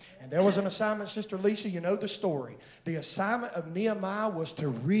Geshem. And there was an assignment, Sister Lisa, you know the story. The assignment of Nehemiah was to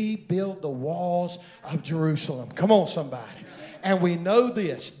rebuild the walls of Jerusalem. Come on, somebody. And we know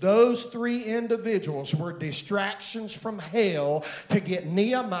this. Those 3 individuals were distractions from hell to get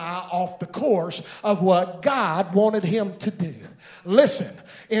Nehemiah off the course of what God wanted him to do. Listen,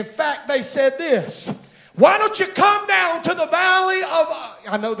 in fact, they said this. Why don't you come down to the valley of,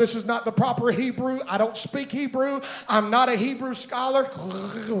 I know this is not the proper Hebrew. I don't speak Hebrew. I'm not a Hebrew scholar.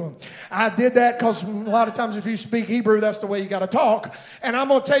 I did that because a lot of times if you speak Hebrew, that's the way you got to talk. And I'm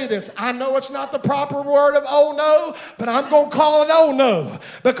going to tell you this. I know it's not the proper word of oh no, but I'm going to call it oh no.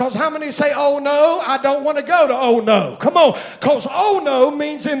 Because how many say oh no? I don't want to go to oh no. Come on. Because oh no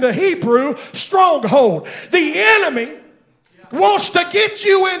means in the Hebrew stronghold. The enemy wants to get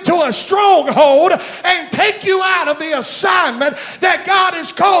you into a stronghold and take you out of the assignment that God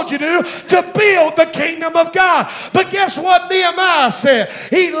has called you to build the kingdom of God. But guess what Nehemiah said?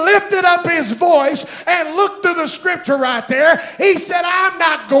 He lifted up his voice and looked through the scripture right there. He said, I'm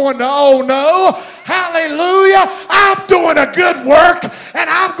not going to oh no. Hallelujah. I'm doing a good work and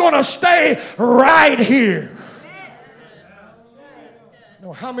I'm going to stay right here.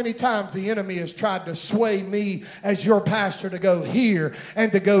 How many times the enemy has tried to sway me as your pastor to go here and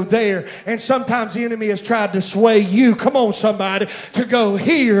to go there. And sometimes the enemy has tried to sway you, come on somebody, to go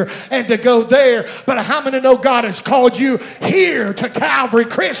here and to go there. But how many know God has called you here to Calvary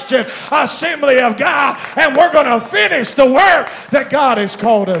Christian Assembly of God, and we're going to finish the work that God has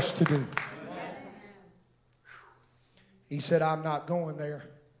called us to do. He said, I'm not going there.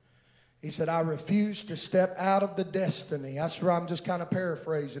 He said, I refuse to step out of the destiny. That's where I'm just kind of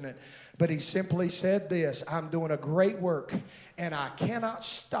paraphrasing it. But he simply said this, I'm doing a great work, and I cannot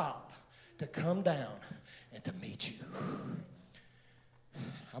stop to come down and to meet you.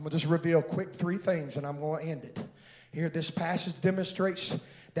 I'm going to just reveal quick 3 things, and I'm going to end it. Here, this passage demonstrates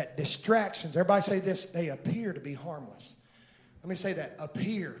that distractions, everybody say this, they appear to be harmless. Let me say that,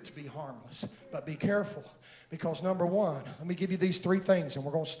 appear to be harmless. But be careful. Because number 1, let me give you these 3 things and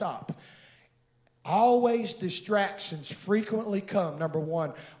we're going to stop. Always distractions frequently come, number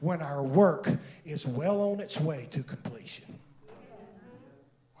 1, when our work is well on its way to completion.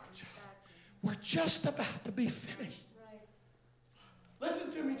 We're just about to be finished. Listen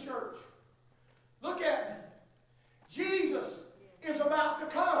to me, church. Look at me. Jesus is about to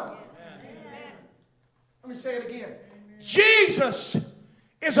come. Let me say it again. Jesus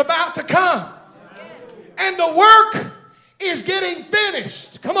is about to come. And the work is getting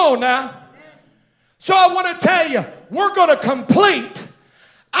finished. Come on now. So I want to tell you, we're going to complete.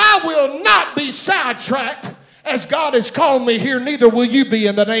 I will not be sidetracked as God has called me here. Neither will you be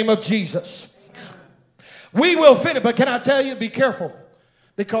in the name of Jesus. We will finish. But can I tell you, be careful.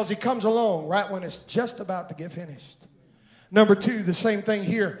 Because he comes along right when it's just about to get finished. Number 2, the same thing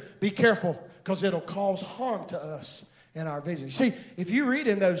here. Be careful because it'll cause harm to us. In our vision. You see, if you read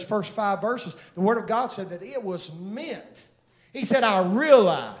in those first 5 verses, the Word of God said that it was meant. He said, I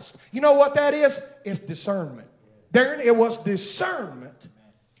realized. You know what that is? It's discernment. There, it was discernment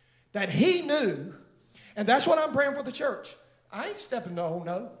that he knew. And that's what I'm praying for the church. I ain't stepping to oh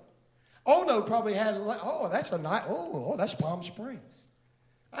no. Oh no probably had, oh, that's a night. Oh, that's Palm Springs.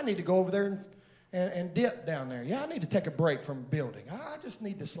 I need to go over there and dip down there. Yeah, I need to take a break from building. I just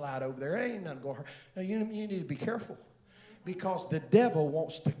need to slide over there. It ain't nothing going to hurt. No, you need to be careful. Because the devil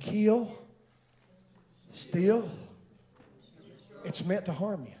wants to kill, steal. It's meant to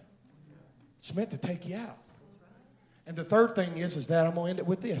harm you. It's meant to take you out. And the third thing is that I'm going to end it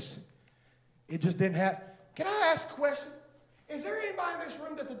with this. It just didn't happen. Can I ask a question? Is there anybody in this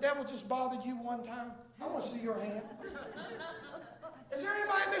room that the devil just bothered you one time? I want to see your hand. Is there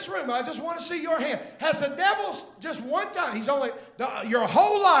anybody in this room? I just want to see your hand. Has the devil just one time, he's only, your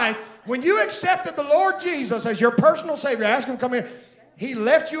whole life, when you accepted the Lord Jesus as your personal Savior, ask him to come in, he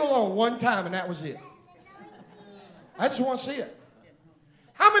left you alone one time and that was it. I just want to see it.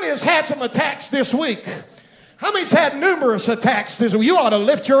 How many has had some attacks this week? How many's had numerous attacks this week? You ought to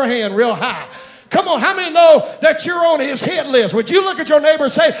lift your hand real high. Come on, how many know that you're on his hit list? Would you look at your neighbor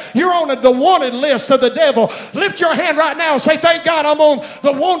and say, you're on the wanted list of the devil? Lift your hand right now and say, thank God I'm on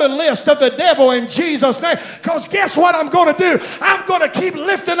the wanted list of the devil in Jesus' name. Because guess what I'm going to do? I'm going to keep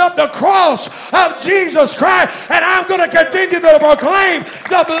lifting up the cross of Jesus Christ, and I'm going to continue to proclaim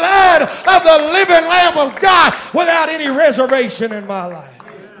the blood of the living Lamb of God without any reservation in my life.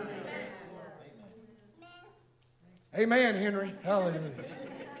 Amen, Henry. Hallelujah.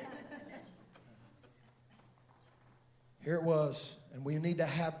 Here it was. And we need to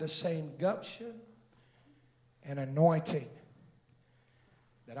have the same gumption and anointing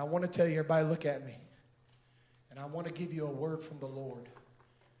that I want to tell you. Everybody look at me. And I want to give you a word from the Lord.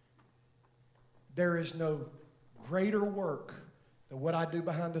 There is no greater work than what I do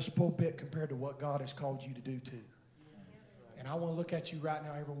behind this pulpit compared to what God has called you to do too. And I want to look at you right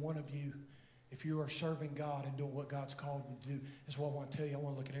now, every one of you. If you are serving God and doing what God's called you to do, that's what I want to tell you. I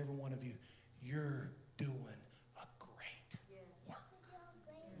want to look at every one of you. You're doing a great work.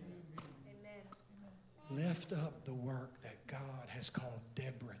 lift up the work that God has called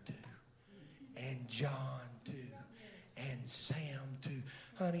Deborah to, and John to, and Sam to.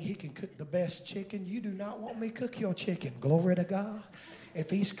 Honey, he can cook the best chicken. You do not want me to cook your chicken. Glory to God. If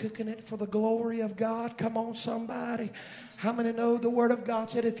he's cooking it for the glory of God, come on, somebody. How many know the Word of God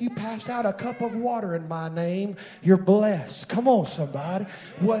said if you pass out a cup of water in my name, you're blessed? Come on, somebody.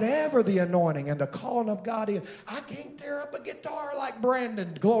 Whatever the anointing and the calling of God is, I can't tear up a guitar like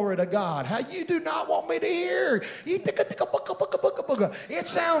Brandon. Glory to God. How you do not want me to hear? It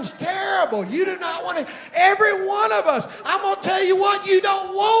sounds terrible. You do not want to. Every one of us. I'm going to tell you what, you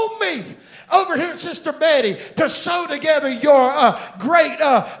don't want me over here, Sister Betty, to sew together your great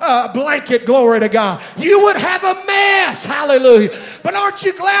blanket, glory to God. You would have a mess, hallelujah. But aren't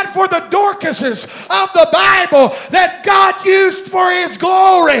you glad for the Dorcases of the Bible that God used for His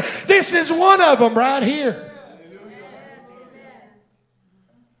glory? This is one of them right here.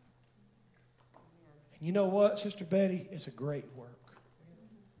 And you know what, Sister Betty? It's a great work.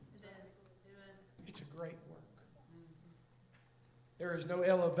 It's a great work. There is no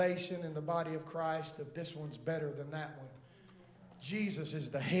elevation in the body of Christ of this one's better than that one. Jesus is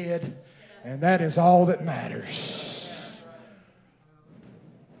the head, and that is all that matters.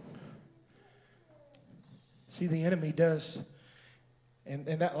 See, the enemy does, and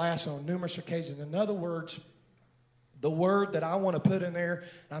that lasts on numerous occasions. In other words, the word that I want to put in there,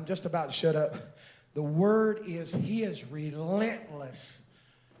 and I'm just about to shut up, the word is he is relentless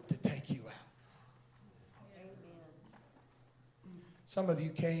to take you out. Some of you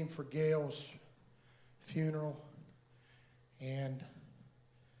came for Gail's funeral, and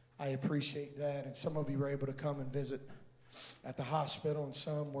I appreciate that. And some of you were able to come and visit at the hospital, and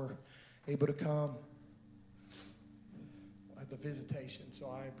some were able to come at the visitation. So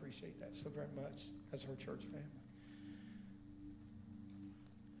I appreciate that so very much as her church family.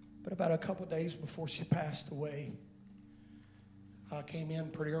 But about a couple of days before she passed away, I came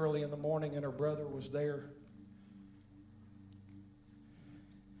in pretty early in the morning, and her brother was there.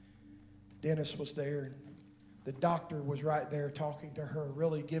 Dennis was there, and the doctor was right there talking to her,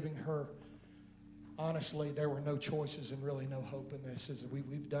 really giving her, honestly, there were no choices and really no hope in this.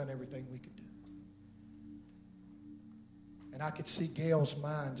 We've done everything we could do. And I could see Gail's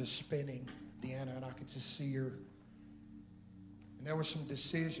mind just spinning, Deanna, and I could just see her. And there were some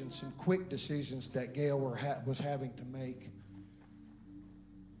decisions, some quick decisions that Gail was having to make.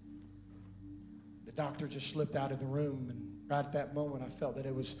 The doctor just slipped out of the room, and right at that moment I felt that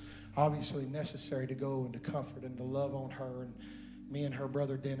it was obviously necessary to go and to comfort and to love on her. And me and her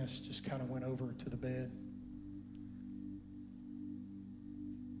brother Dennis just kind of went over to the bed.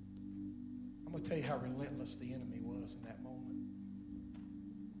 I'm going to tell you how relentless the enemy was in that moment.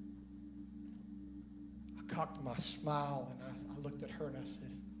 I cocked my smile and I looked at her and I said,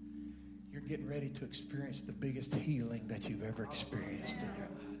 you're getting ready to experience the biggest healing that you've ever experienced in your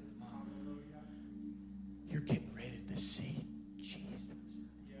life. You're getting ready to see Jesus.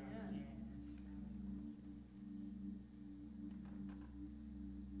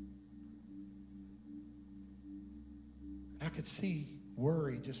 I could see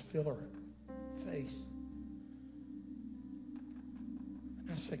worry just fill her face.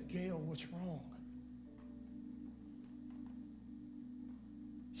 And I said, Gail, what's wrong?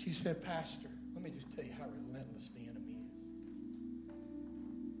 She said, Pastor, let me just tell you how relentless the enemy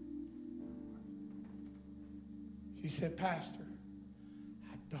is. She said, Pastor,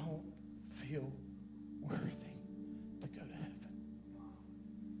 I don't feel worthy to go to heaven.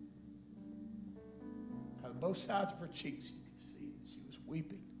 On both sides of her cheeks, you could see it. She was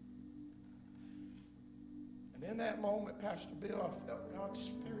weeping. And in that moment, Pastor Bill, I felt God's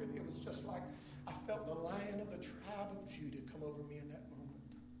Spirit. It was just like I felt the Lion of the tribe of Judah come over me in that moment.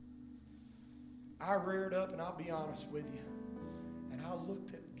 I reared up, and I'll be honest with you, and I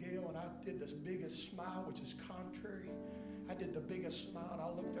looked at Gail, and I did this biggest smile, which is contrary. I did the biggest smile, and I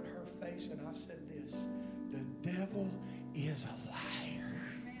looked at her face, and I said this, the devil is a liar.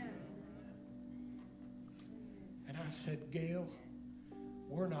 And I said, Gail,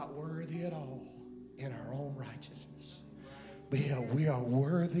 we're not worthy at all in our own righteousness. But we are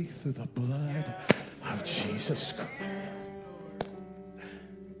worthy through the blood of Jesus Christ.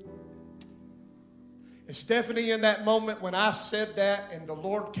 And Stephanie, in that moment when I said that and the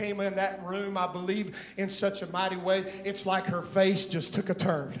Lord came in that room, I believe in such a mighty way, it's like her face just took a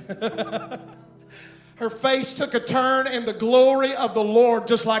turn. Her face took a turn, and the glory of the Lord,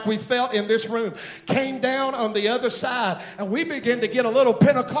 just like we felt in this room, came down on the other side. And we began to get a little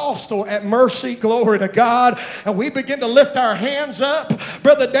Pentecostal at Mercy, glory to God. And we began to lift our hands up,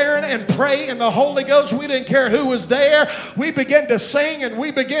 Brother Darren, and pray in the Holy Ghost. We didn't care who was there. We began to sing, and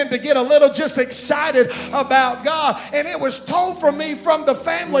we began to get a little just excited about God. And it was told from me from the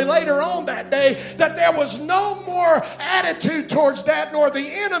family later on that day that there was no more attitude towards that, nor the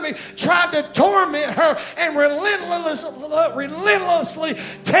enemy tried to torment her and relentlessly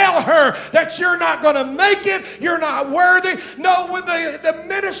tell her that you're not going to make it, you're not worthy. No, when the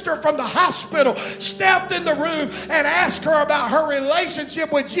minister from the hospital stepped in the room and asked her about her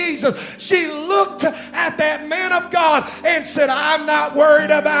relationship with Jesus, she looked at that man of God and said, I'm not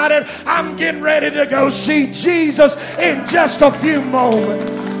worried about it. I'm getting ready to go see Jesus in just a few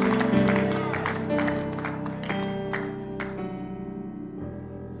moments.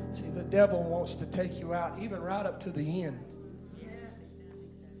 The devil wants to take you out, even right up to the end.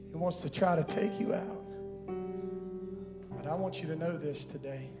 He wants to try to take you out. But I want you to know this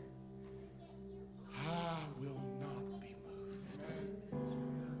today. I will not be moved.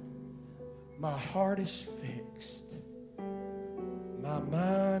 My heart is fixed. My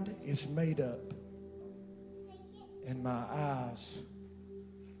mind is made up. And my eyes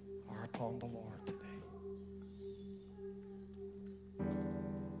are upon the Lord today.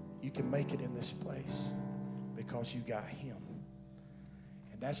 You can make it in this place because you got Him.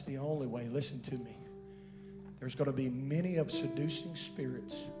 And that's the only way. Listen to me. There's going to be many of seducing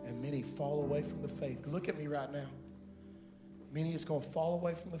spirits, and many fall away from the faith. Look at me right now. Many is going to fall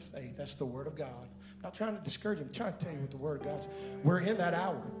away from the faith. That's the Word of God. I'm not trying to discourage you. I'm trying to tell you what the Word of God is. We're in that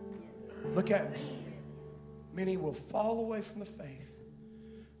hour. Look at me. Many will fall away from the faith.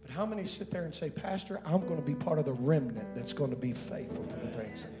 But how many sit there and say, Pastor, I'm going to be part of the remnant that's going to be faithful to the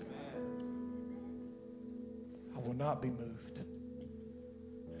things of God. I will not be moved.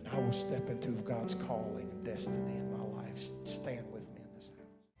 And I will step into God's calling and destiny in my life. Stand with me in this house.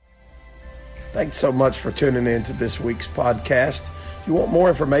 Thanks so much for tuning in to this week's podcast. If you want more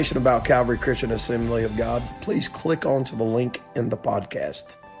information about Calvary Christian Assembly of God, please click onto the link in the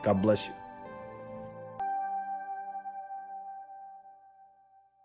podcast. God bless you.